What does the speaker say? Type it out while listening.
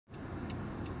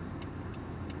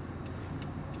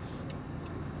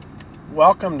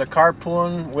Welcome to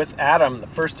Carpooling with Adam, the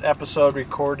first episode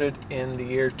recorded in the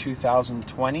year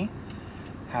 2020.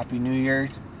 Happy New Year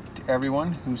to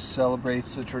everyone who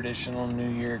celebrates the traditional New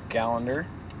Year calendar.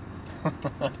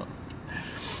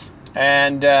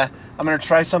 And I'm going to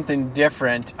try something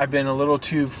different. I've been a little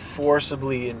too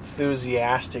forcibly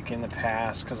enthusiastic in the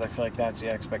past because I feel like that's the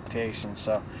expectation.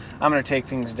 So I'm going to take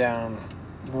things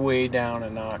way down a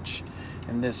notch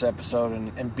in this episode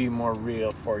and be more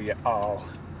real for you all.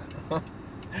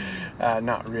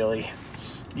 Not really.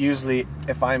 Usually,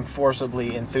 if I'm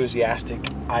forcibly enthusiastic,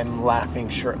 I'm laughing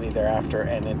shortly thereafter,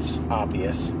 and it's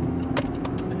obvious.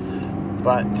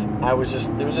 But it was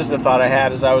just a thought I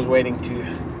had as I was waiting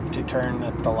to turn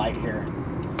at the light here.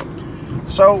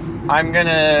 So I'm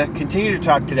gonna continue to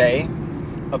talk today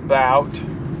about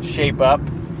Shape Up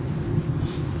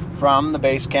from the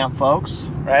Base Camp folks,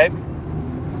 right?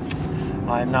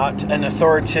 I'm not an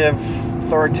authoritative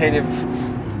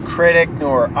critic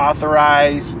nor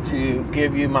authorized to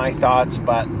give you my thoughts,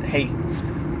 but hey,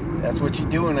 that's what you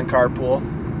do in a carpool.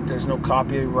 There's no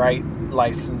copyright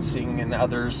licensing and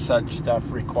other such stuff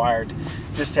required,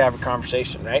 just to have a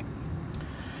conversation, right?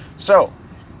 So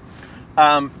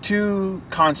two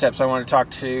concepts I want to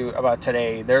talk to you about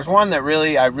today. There's one that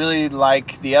I really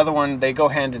like. The other one, they go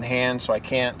hand in hand, so I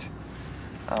can't.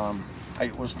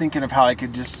 I was thinking of how I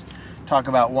could just talk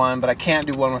about one, but I can't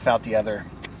do one without the other.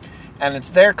 And it's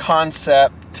their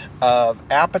concept of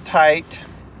appetite.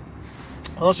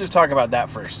 Well, let's just talk about that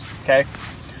first, okay?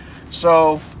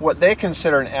 So what they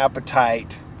consider an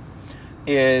appetite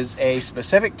is a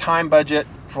specific time budget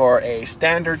for a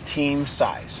standard team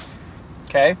size,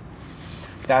 okay?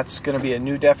 That's going to be a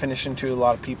new definition to a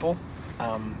lot of people,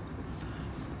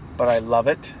 but I love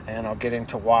it, and I'll get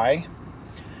into why.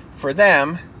 For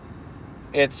them,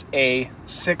 it's a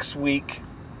 6-week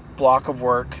block of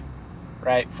work,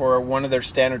 right, for one of their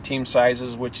standard team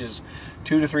sizes, which is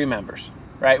 2 to 3 members,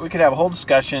 right? We could have a whole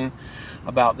discussion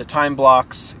about the time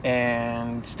blocks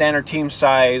and standard team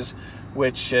size,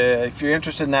 which if you're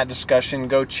interested in that discussion,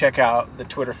 go check out the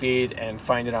Twitter feed and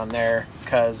find it on there,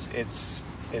 because it's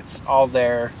all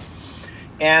there.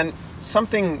 And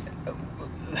something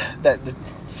that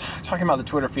talking about the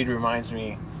Twitter feed reminds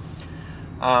me,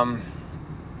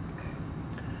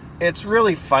 it's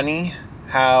really funny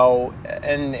how,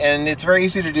 and it's very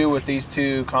easy to do with these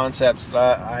two concepts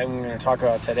that I'm going to talk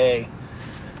about today,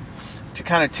 to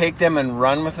kind of take them and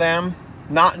run with them,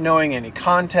 not knowing any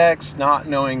context, not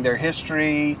knowing their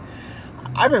history.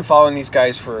 I've been following these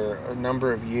guys for a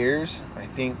number of years. I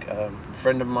think a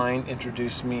friend of mine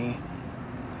introduced me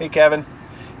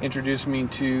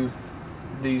to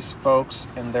these folks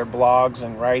and their blogs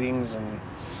and writings, and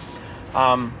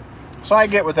so I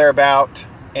get what they're about.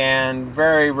 And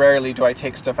very rarely do I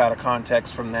take stuff out of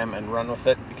context from them and run with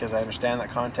it, because I understand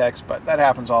that context, but that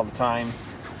happens all the time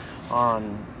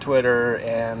on Twitter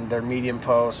and their Medium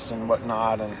posts and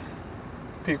whatnot, and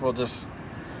people just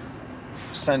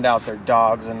send out their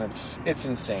dogs, and it's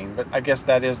insane. But I guess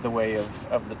that is the way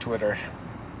of the Twitter.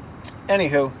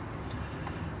 Anywho,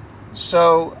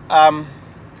 so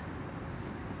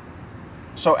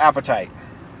appetite.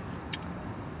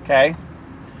 Okay?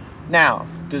 Now,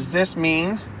 does this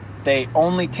mean they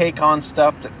only take on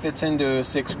stuff that fits into a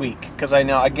 6-week? Because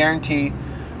I guarantee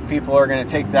people are going to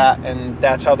take that and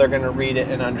that's how they're going to read it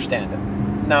and understand it.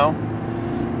 No,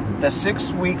 the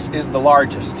 6 weeks is the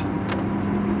largest,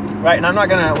 right? And I'm not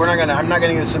going to get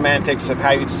into the semantics of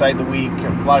how you decide the week.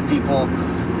 A lot of people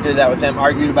did that with them,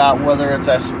 argued about whether it's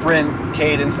a sprint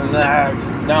cadence and that.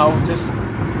 No, just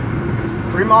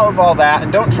remove all that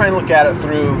and don't try and look at it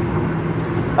through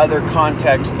other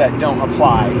contexts that don't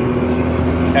apply.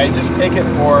 Okay, just take it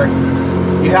for,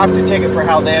 you have to take it for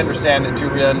how they understand it to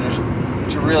get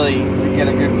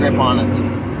a good grip on it.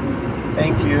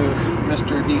 Thank you,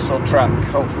 Mr. Diesel Truck.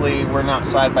 Hopefully we're not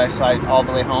side by side all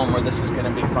the way home, or this is going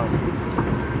to be fun.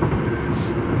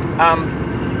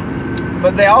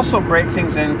 But they also break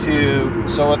things into,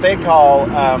 so what they call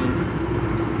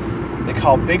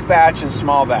big batch and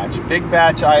small batch. Big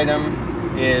batch item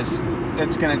is,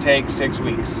 it's going to take 6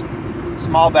 weeks.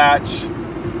 Small batch,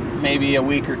 maybe a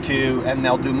week or two, and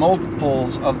they'll do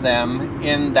multiples of them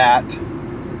in that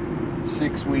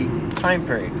 6-week time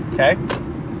period. Okay?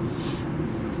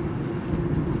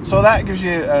 So that gives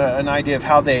you an idea of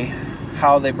how they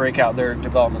break out their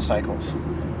development cycles.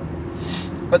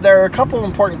 But there are a couple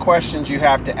important questions you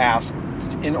have to ask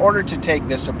in order to take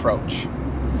this approach.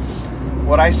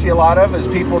 What I see a lot of is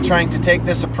people trying to take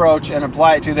this approach and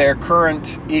apply it to their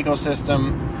current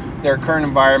ecosystem, their current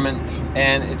environment,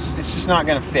 and it's just not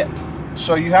going to fit.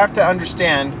 So you have to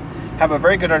have a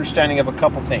very good understanding of a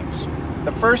couple things.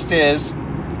 The first is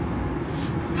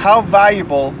how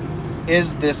valuable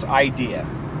is this idea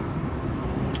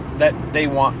that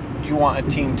you want a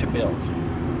team to build?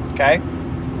 Okay?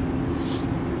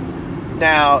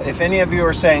 Now, if any of you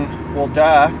are saying, well,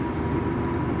 duh,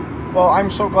 well, I'm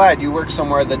so glad you work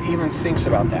somewhere that even thinks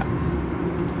about that.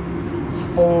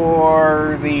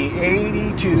 For the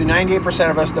 80 to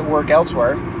 98% of us that work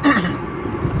elsewhere,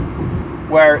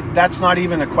 where that's not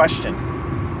even a question.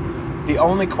 The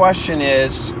only question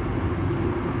is,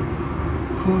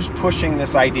 who's pushing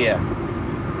this idea?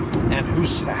 And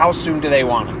how soon do they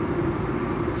want it?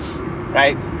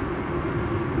 Right?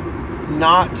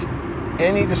 Not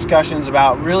any discussions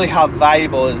about really how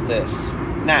valuable is this.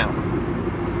 Now,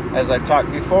 as I've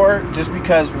talked before, just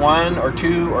because 1 or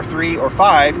 2 or 3 or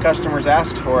 5 customers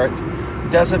asked for it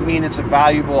doesn't mean it's a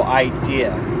valuable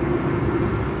idea.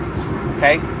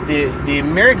 Okay? The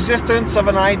mere existence of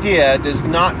an idea does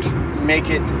not make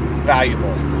it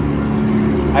valuable.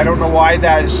 I don't know why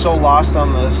that is so lost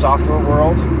on the software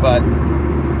world, but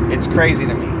it's crazy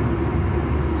to me.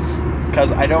 Because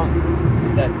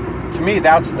to me,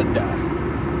 that's the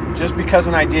duh. Just because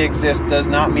an idea exists does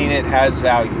not mean it has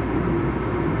value.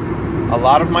 A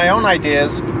lot of my own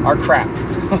ideas are crap.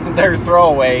 They're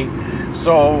throwaway.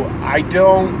 So I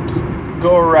don't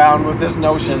go around with this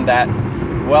notion that,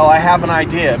 well, I have an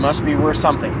idea, it must be worth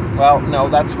something. Well, no,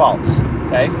 that's false.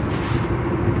 Okay?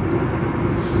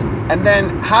 And then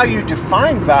how you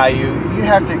define value, you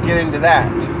have to get into that.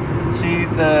 See,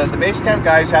 the Basecamp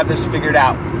guys have this figured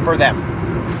out for them.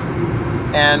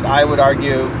 And I would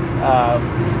argue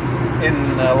in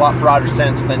a lot broader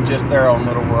sense than just their own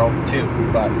little world too.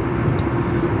 But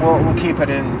we'll keep it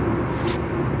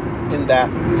in that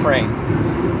frame.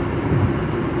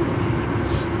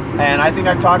 And I think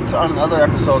I've talked on other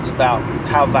episodes about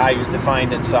how value is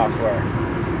defined in software.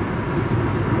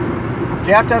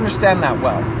 You have to understand that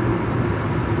well.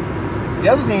 The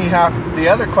other thing the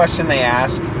other question they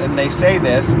ask, and they say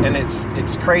this, and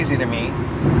it's crazy to me,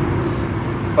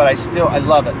 but I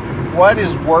love it. What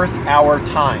is worth our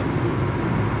time?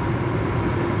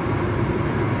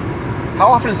 How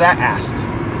often is that asked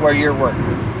where you work?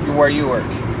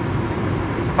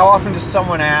 How often does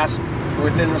someone ask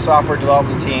within the software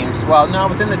development teams? Well, no,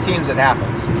 within the teams it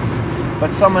happens.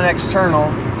 But someone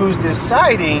external who's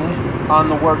deciding on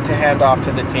the work to hand off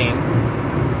to the team,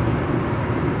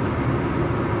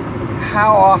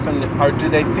 how often do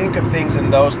they think of things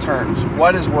in those terms?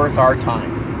 What is worth our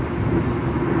time?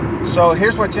 So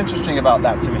here's what's interesting about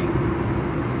that to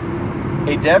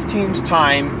me. A dev team's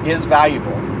time is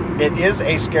valuable. It is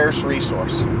a scarce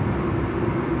resource.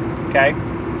 Okay?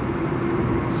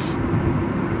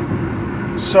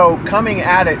 So coming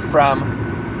at it from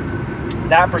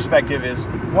that perspective is,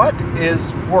 what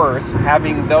is worth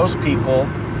having those people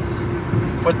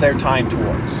put their time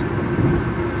towards?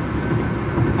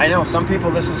 I know some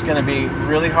people this is going to be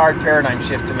really hard paradigm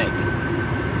shift to make,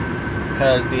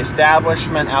 because the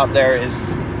establishment out there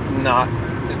is not,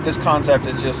 this concept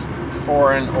is just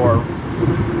foreign or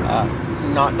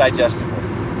not digestible.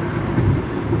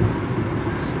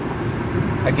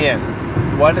 Again,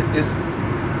 what is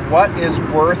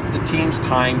worth the team's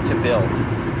time to build?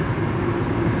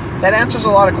 That answers a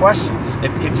lot of questions.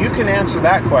 If you can answer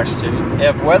that question,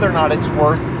 of whether or not it's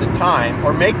worth the time,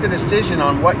 or make the decision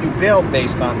on what you build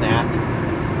based on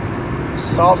that,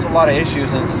 solves a lot of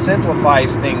issues and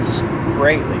simplifies things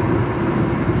greatly.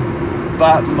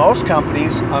 But most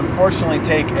companies, unfortunately,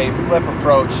 take a flip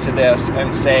approach to this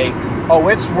and say, oh,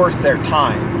 it's worth their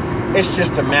time. It's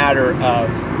just a matter of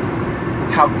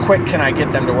how quick can I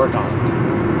get them to work on it.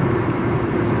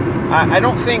 I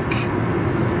don't think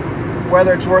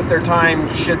whether it's worth their time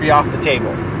should be off the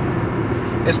table.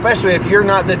 Especially if you're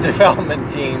not the development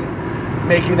team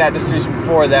making that decision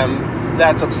for them.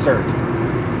 That's absurd.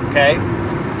 Okay?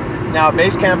 Now at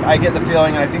Basecamp, I get the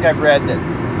feeling, and I think I've read,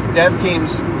 that dev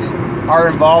teams are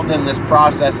involved in this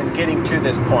process and getting to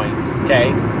this point.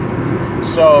 Okay?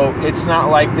 So it's not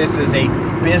like this is a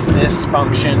business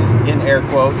function, in air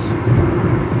quotes,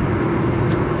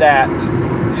 that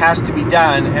has to be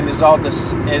done and is all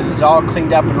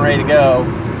cleaned up and ready to go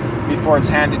before it's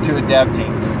handed to a dev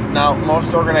team. Now,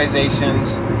 most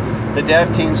organizations, the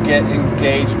dev teams get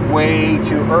engaged way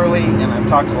too early, and I've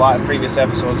talked a lot in previous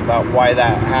episodes about why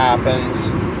that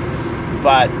happens.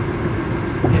 But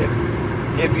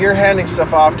if you're handing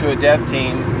stuff off to a dev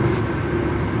team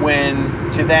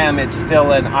when to them it's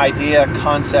still an idea,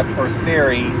 concept, or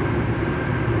theory,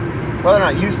 whether or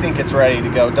not you think it's ready to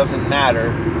go doesn't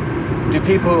matter. Do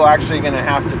people who are actually going to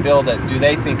have to build it, do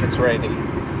they think it's ready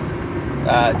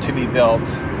to be built?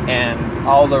 And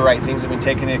all the right things have been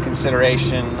taken into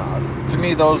consideration? To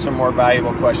me, those are more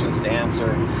valuable questions to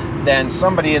answer than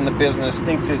somebody in the business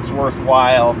thinks it's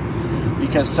worthwhile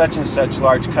because such and such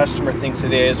large customer thinks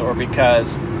it is, or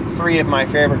because 3 of my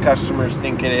favorite customers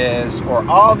think it is, or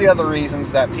all the other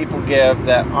reasons that people give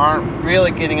that aren't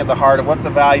really getting at the heart of what the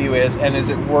value is and is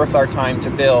it worth our time to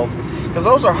build. Because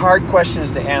those are hard questions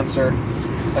to answer,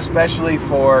 especially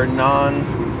for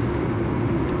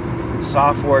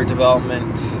non-software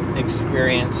development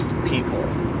experienced people.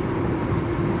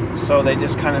 So they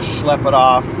just kind of schlep it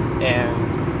off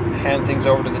and hand things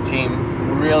over to the team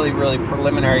really, really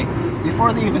preliminary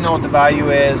before they even know what the value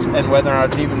is and whether or not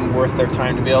it's even worth their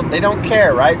time to build. They don't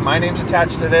care, right? My name's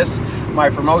attached to this.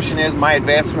 My promotion is, my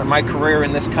advancement, my career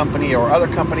in this company or other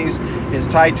companies is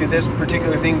tied to this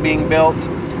particular thing being built.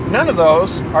 None of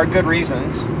those are good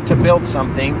reasons to build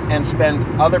something and spend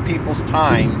other people's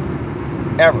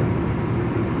time ever.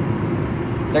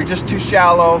 They're just too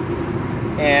shallow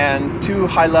and too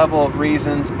high level of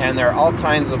reasons, and there are all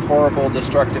kinds of horrible,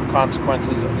 destructive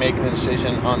consequences of making the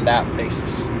decision on that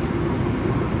basis.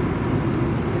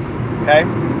 Okay?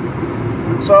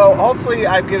 So hopefully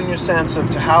I've given you a sense of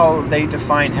to how they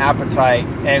define appetite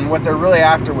and what they're really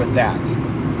after with that.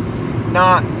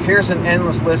 Not, here's an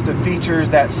endless list of features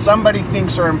that somebody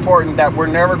thinks are important that we're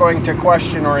never going to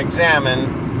question or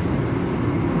examine,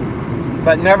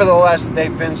 but nevertheless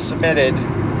they've been submitted.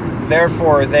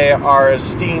 Therefore, they are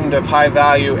esteemed of high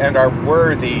value and are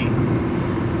worthy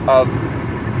of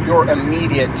your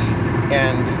immediate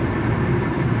and,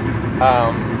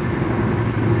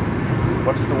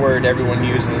 what's the word everyone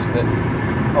uses that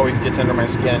always gets under my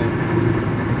skin?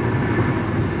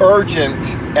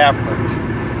 Urgent effort.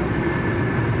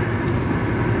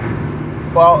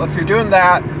 Well, if you're doing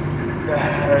that,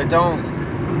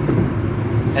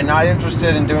 and not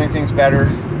interested in doing things better,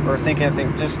 or thinking of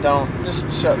things, just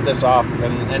shut this off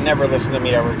and never listen to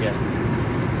me ever again.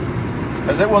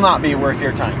 Because it will not be worth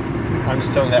your time. I'm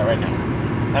just telling you that right now.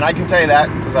 And I can tell you that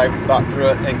because I've thought through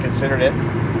it and considered it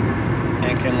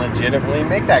and can legitimately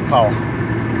make that call.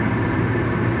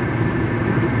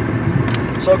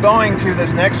 So going to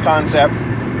this next concept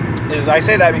is, I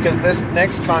say that because this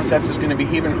next concept is going to be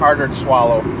even harder to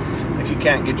swallow if you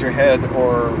can't get your head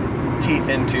or teeth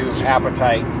into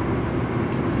appetite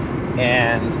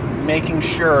and making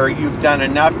sure you've done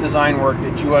enough design work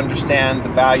that you understand the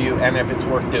value and if it's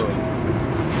worth doing.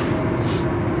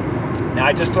 Now,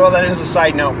 I just throw that in as a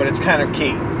side note, but it's kind of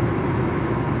key.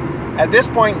 At this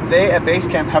point, they at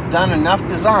Basecamp have done enough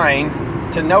design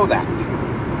to know that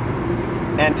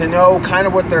and to know kind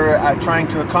of what they're trying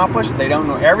to accomplish. They don't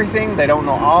know everything. They don't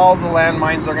know all the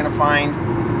landmines they're going to find,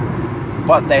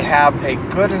 but they have a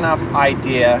good enough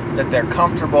idea that they're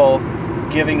comfortable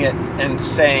giving it and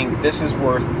saying this is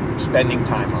worth spending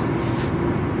time on.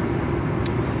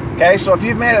 Okay, so if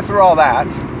you've made it through all that,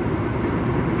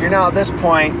 you're now at this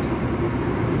point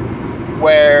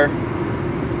where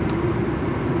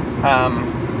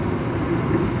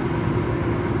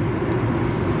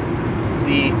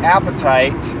the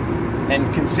appetite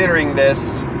and considering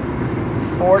this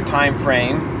for time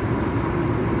frame,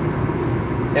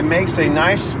 it makes a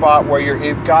nice spot where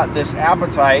you've got this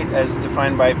appetite as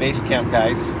defined by Basecamp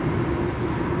guys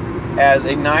as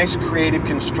a nice creative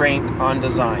constraint on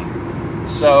design.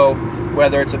 So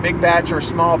whether it's a big batch or a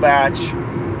small batch,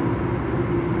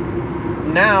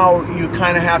 now you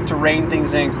kind of have to rein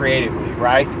things in creatively,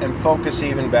 right? And focus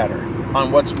even better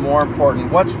on what's more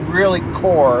important, what's really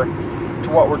core to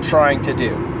what we're trying to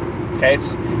do. Okay,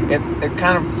 it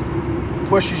kind of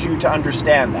pushes you to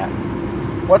understand that.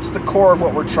 What's the core of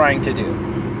what we're trying to do?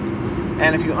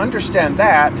 And if you understand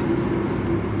that,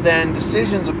 then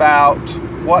decisions about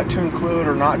what to include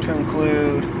or not to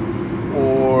include,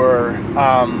 or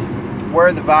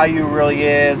where the value really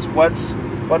is, what's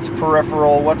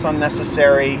peripheral, what's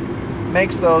unnecessary,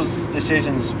 makes those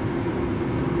decisions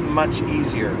much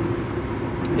easier.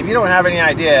 If you don't have any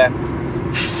idea,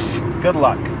 good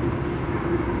luck.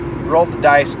 Roll the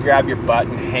dice, grab your butt,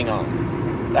 and hang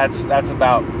on. That's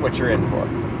about what you're in for.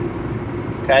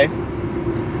 Okay?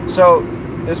 So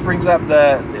this brings up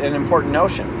an important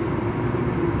notion.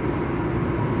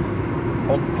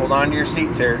 Hold on to your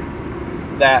seats here.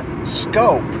 That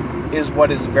scope is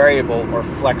what is variable or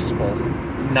flexible,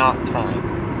 not time.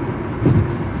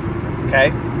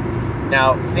 Okay?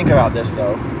 Now think about this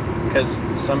though, because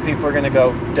some people are going to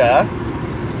go, duh.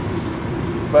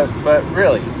 But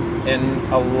really, in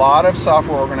a lot of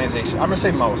software organizations, I'm going to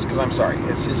say most, because I'm sorry,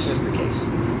 it's just the case.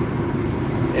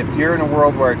 If you're in a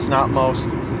world where it's not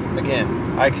most,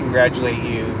 again, I congratulate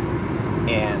you,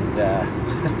 and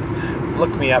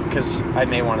look me up, because I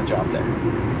may want a job there.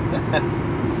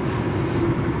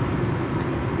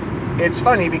 it's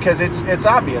funny because it's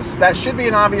obvious. That should be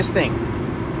an obvious thing.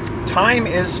 Time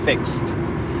is fixed.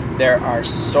 There are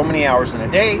so many hours in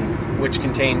a day, which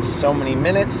contains so many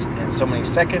minutes and so many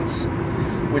seconds,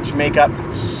 which make up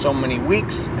so many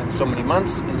weeks and so many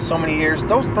months and so many years.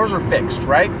 Those are fixed,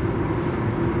 right?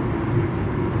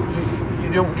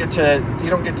 You don't get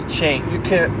to change.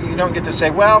 You don't get to say,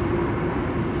 well,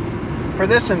 for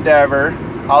this endeavor,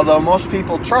 although most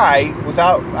people try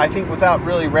without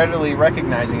really readily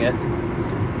recognizing it,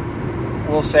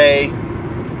 will say,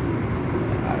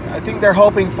 I think they're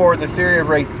hoping for the theory of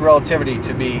relativity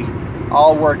to be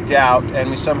all worked out and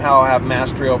we somehow have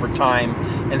mastery over time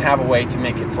and have a way to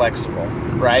make it flexible,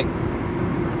 right?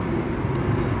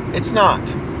 It's not.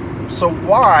 So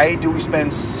why do we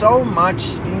spend so much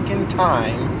stinking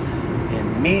time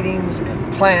in meetings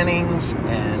and plannings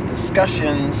and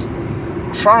discussions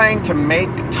trying to make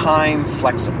time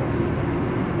flexible?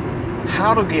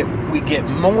 How do we get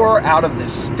more out of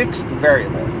this fixed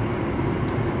variable?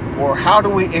 Or how do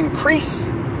we increase?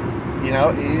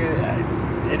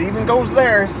 It even goes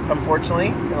there, unfortunately,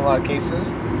 in a lot of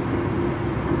cases.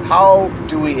 How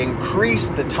do we increase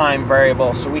the time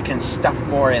variable so we can stuff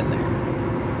more in there?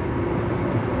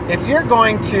 If you're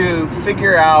going to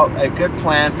figure out a good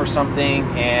plan for something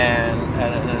and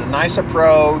a nice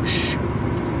approach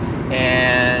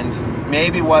and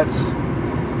maybe what's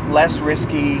less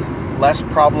risky, less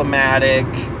problematic,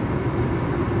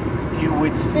 you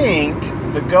would think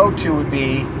the go-to would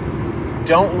be,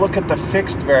 don't look at the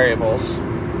fixed variables,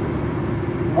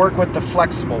 work with the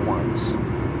flexible ones.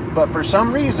 But for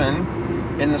some reason,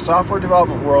 in the software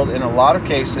development world, in a lot of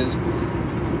cases,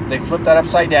 they flip that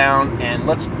upside down and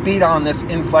let's beat on this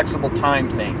inflexible time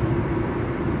thing.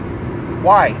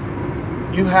 Why?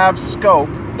 You have scope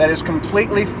that is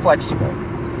completely flexible.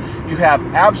 You have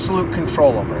absolute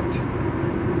control over it.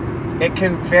 It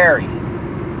can vary.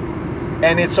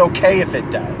 And it's okay if it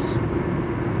does.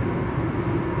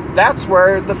 That's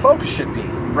where the focus should be,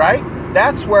 right?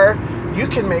 That's where you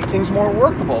can make things more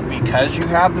workable because you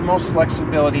have the most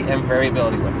flexibility and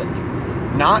variability with it.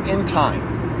 Not in time.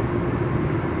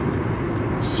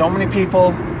 So many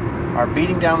people are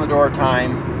beating down the door of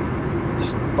time,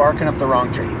 just barking up the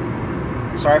wrong tree.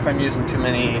 Sorry if I'm using too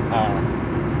many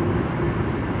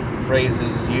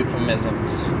phrases,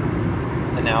 euphemisms,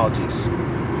 analogies.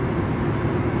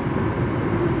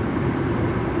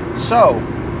 So,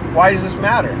 why does this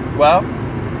matter? Well,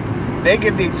 they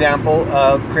give the example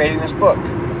of creating this book,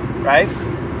 right?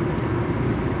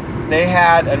 They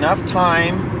had enough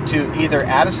time to either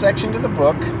add a section to the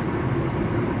book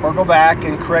or go back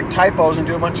and correct typos and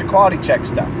do a bunch of quality check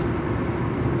stuff.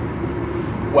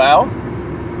 Well,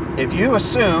 if you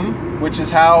assume, which is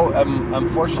how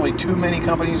unfortunately too many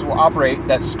companies will operate,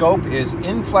 that scope is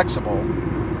inflexible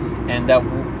and that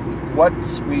what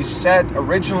we said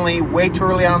originally way too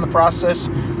early on in the process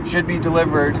should be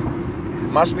delivered,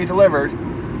 must be delivered,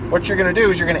 what you're going to do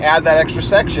is you're going to add that extra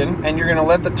section and you're going to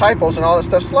let the typos and all that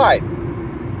stuff slide.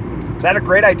 Is that a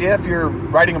great idea if you're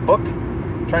writing a book,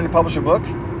 trying to publish a book?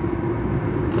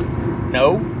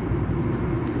 No.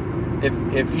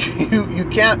 If you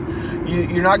can't,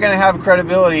 you're not going to have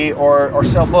credibility or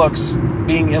sell books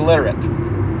being illiterate.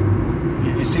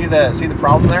 You see the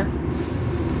problem there?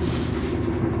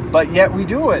 But yet we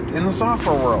do it in the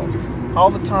software world all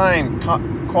the time.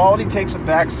 Quality takes a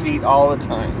back seat all the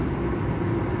time.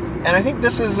 And I think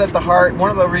this is at the heart, one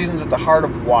of the reasons at the heart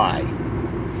of why.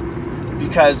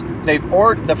 Because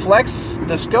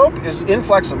the scope is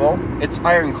inflexible, it's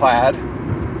ironclad.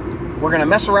 We're going to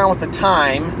mess around with the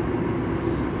time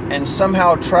and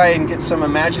somehow try and get some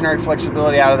imaginary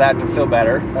flexibility out of that to feel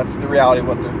better. That's the reality of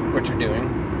what you're doing.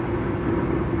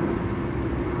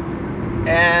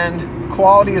 And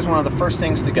quality is one of the first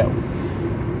things to go.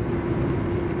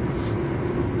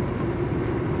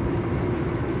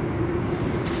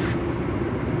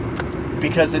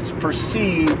 Because it's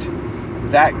perceived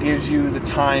that gives you the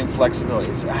time flexibility.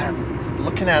 It's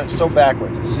looking at it so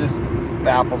backwards. It just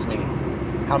baffles me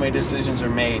how many decisions are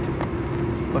made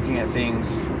looking at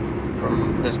things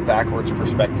from this backwards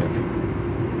perspective.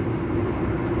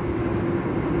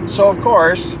 So of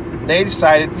course, they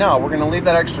decided, no, we're going to leave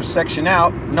that extra section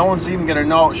out. No one's even going to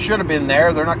know it should have been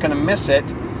there. They're not going to miss it.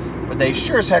 But they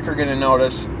sure as heck are going to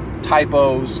notice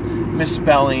typos,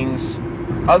 misspellings,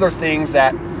 other things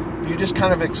that you just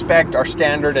kind of expect are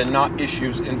standard and not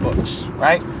issues in books,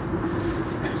 right?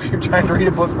 If you're trying to read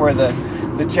a book where the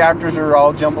chapters are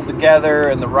all jumbled together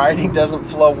and the writing doesn't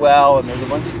flow well and there's a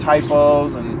bunch of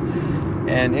typos and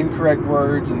incorrect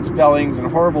words and spellings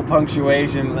and horrible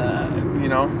punctuation,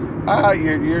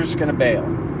 you're just going to bail.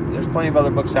 There's plenty of other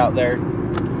books out there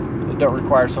that don't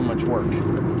require so much work.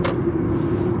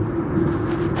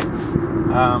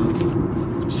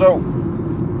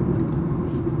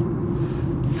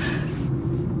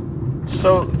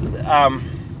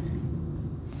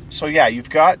 So yeah, you've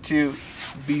got to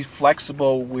be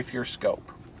flexible with your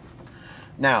scope.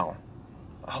 Now,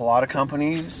 a lot of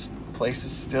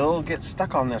places still get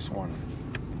stuck on this one.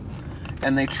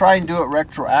 And they try and do it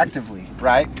retroactively,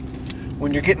 right?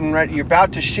 When you're getting ready, you're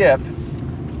about to ship,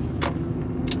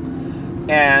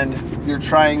 and you're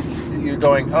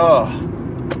going, oh,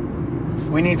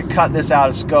 we need to cut this out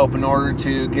of scope in order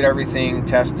to get everything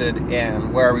tested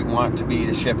and where we want to be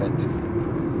to ship it.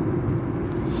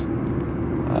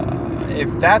 If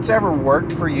that's ever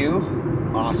worked for you,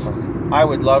 awesome. I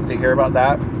would love to hear about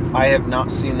that. I have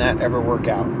not seen that ever work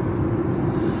out.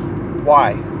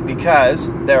 Why? Because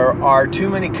there are too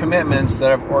many commitments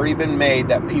that have already been made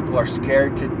that people are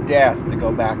scared to death to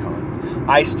go back on.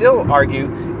 I still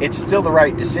argue it's still the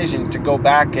right decision to go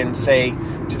back and say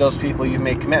to those people you've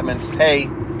made commitments, hey,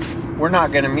 we're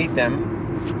not going to meet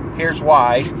them. Here's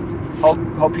why.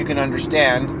 Hope you can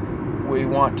understand. We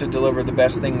want to deliver the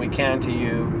best thing we can to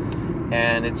you,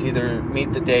 and it's either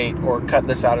meet the date or cut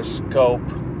this out of scope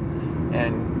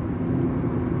and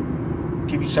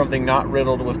give you something not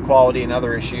riddled with quality and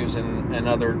other issues and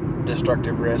other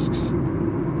destructive risks.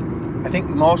 I think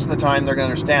most of the time they're going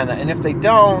to understand that. And if they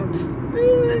don't,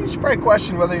 you should probably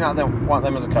question whether or not they want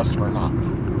them as a customer or not.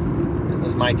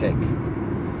 That's my take.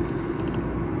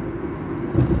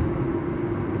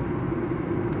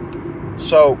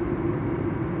 So,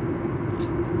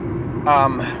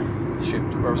 shoot,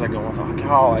 where was I going with that?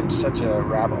 Oh, I'm such a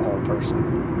rabbit hole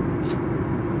person.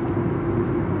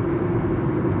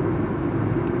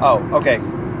 Oh, okay.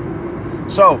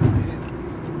 So,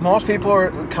 most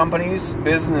companies,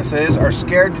 businesses are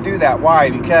scared to do that.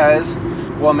 Why? Because,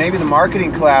 well, maybe the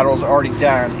marketing collateral is already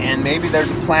done, and maybe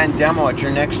there's a planned demo at your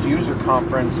next user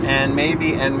conference, and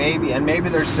maybe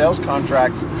there's sales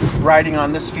contracts riding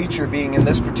on this feature being in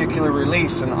this particular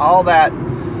release, and all that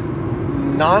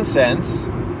nonsense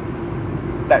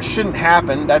that shouldn't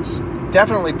happen. That's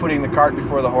definitely putting the cart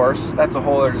before the horse. That's a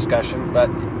whole other discussion, but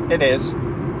it is.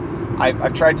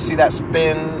 I've tried to see that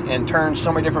spin and turn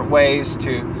so many different ways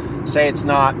to say it's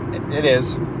not. It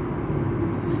is.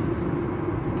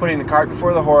 Putting the cart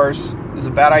before the horse is a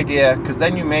bad idea, because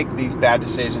then you make these bad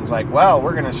decisions like, well,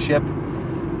 we're going to ship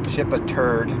a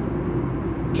turd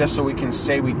just so we can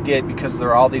say we did, because there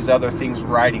are all these other things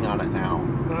riding on it now.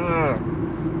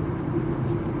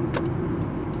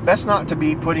 Best not to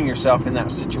be putting yourself in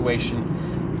that situation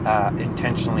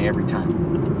intentionally every time.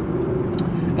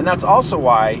 And that's also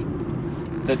why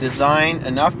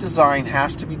enough design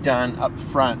has to be done up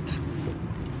front,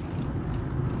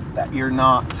 that you're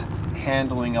not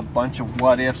handling a bunch of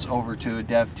what ifs over to a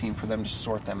dev team for them to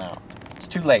sort them out. It's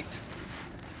too late.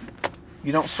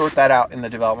 You don't sort that out in the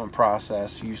development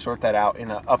process. You sort that out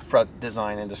in an upfront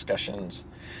design and discussions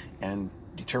and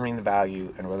determining the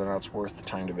value and whether or not it's worth the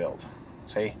time to build.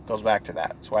 See, goes back to that.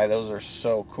 That's why those are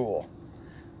so cool.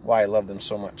 Why I love them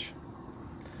so much.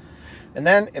 And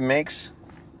then it makes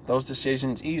those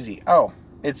decisions easy. Oh,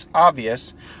 it's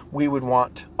obvious we would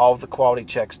want all of the quality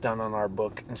checks done on our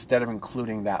book instead of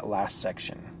including that last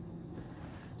section.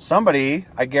 Somebody,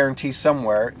 I guarantee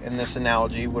somewhere in this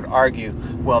analogy, would argue,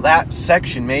 well, that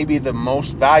section may be the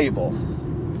most valuable.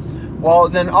 Well,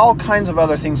 then all kinds of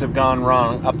other things have gone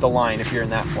wrong up the line if you're in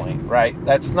that point, right?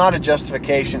 That's not a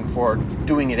justification for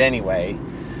doing it anyway.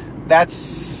 That's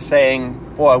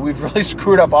saying, boy, we've really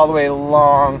screwed up all the way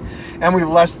along, and we've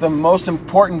left the most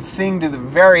important thing to the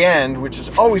very end, which is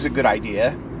always a good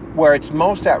idea, where it's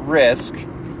most at risk.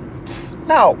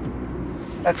 No,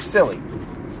 that's silly.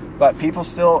 But people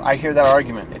still, I hear that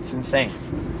argument. It's insane.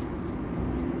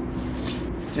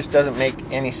 It just doesn't make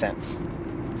any sense.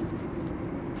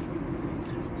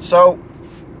 So,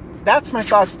 that's my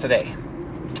thoughts today.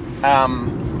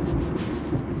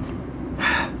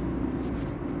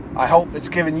 I hope it's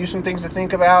given you some things to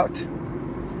think about.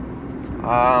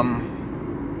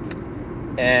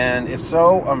 And if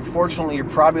so, unfortunately, you're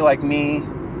probably like me.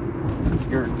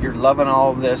 You're loving all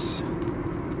of this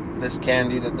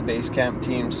candy that the Basecamp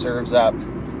team serves up,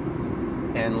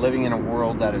 and living in a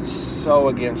world that is so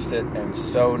against it and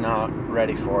so not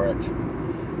ready for it.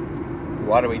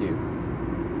 What do we do?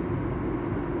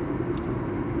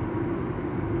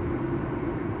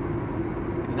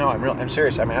 No, I'm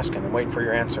serious. I'm asking. I'm waiting for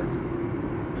your answer.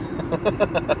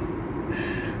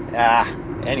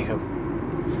 Anywho.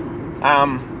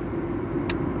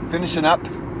 Finishing up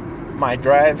my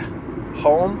drive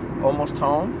home, almost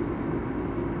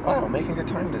home. Wow, making good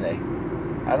time today.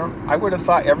 I would have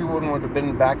thought everyone would have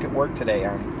been back at work today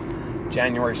on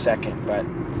January 2nd, but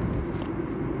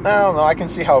I don't know. I can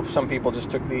see how some people just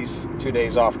took these 2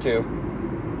 days off too.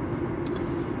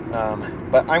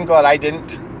 But I'm glad I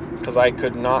didn't, because I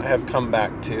could not have come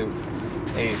back to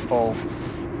a full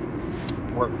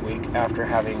work week after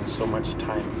having so much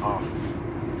time off.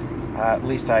 At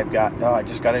least I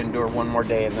just got to endure one more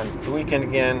day, and then it's the weekend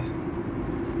again,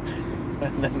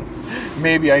 and then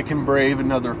maybe I can brave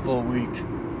another full week.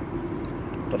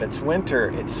 But it's winter,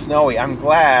 it's snowy. I'm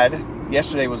glad.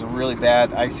 Yesterday was a really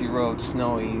bad, icy road,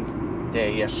 snowy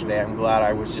day yesterday. I'm glad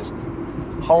I was just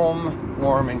home,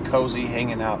 warm and cozy,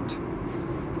 hanging out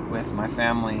with my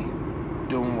family,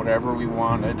 doing whatever we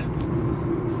wanted,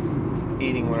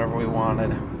 eating whatever we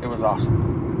wanted. It was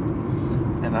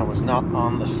awesome. And I was not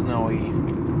on the snowy,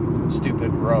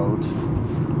 stupid roads,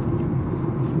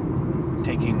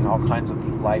 taking all kinds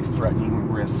of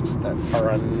life-threatening risks that are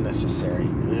unnecessary.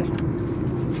 Ugh.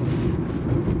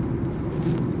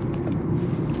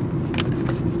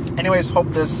 Anyways, hope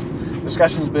this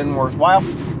discussion's been worthwhile.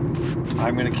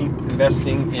 I'm going to keep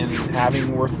investing in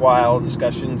having worthwhile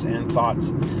discussions and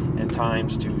thoughts and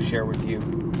times to share with you.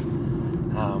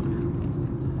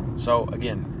 So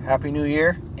again, Happy New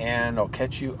Year, and I'll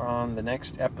catch you on the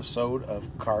next episode of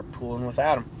Carpooling with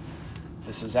Adam.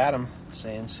 This is Adam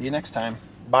saying see you next time.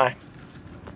 Bye.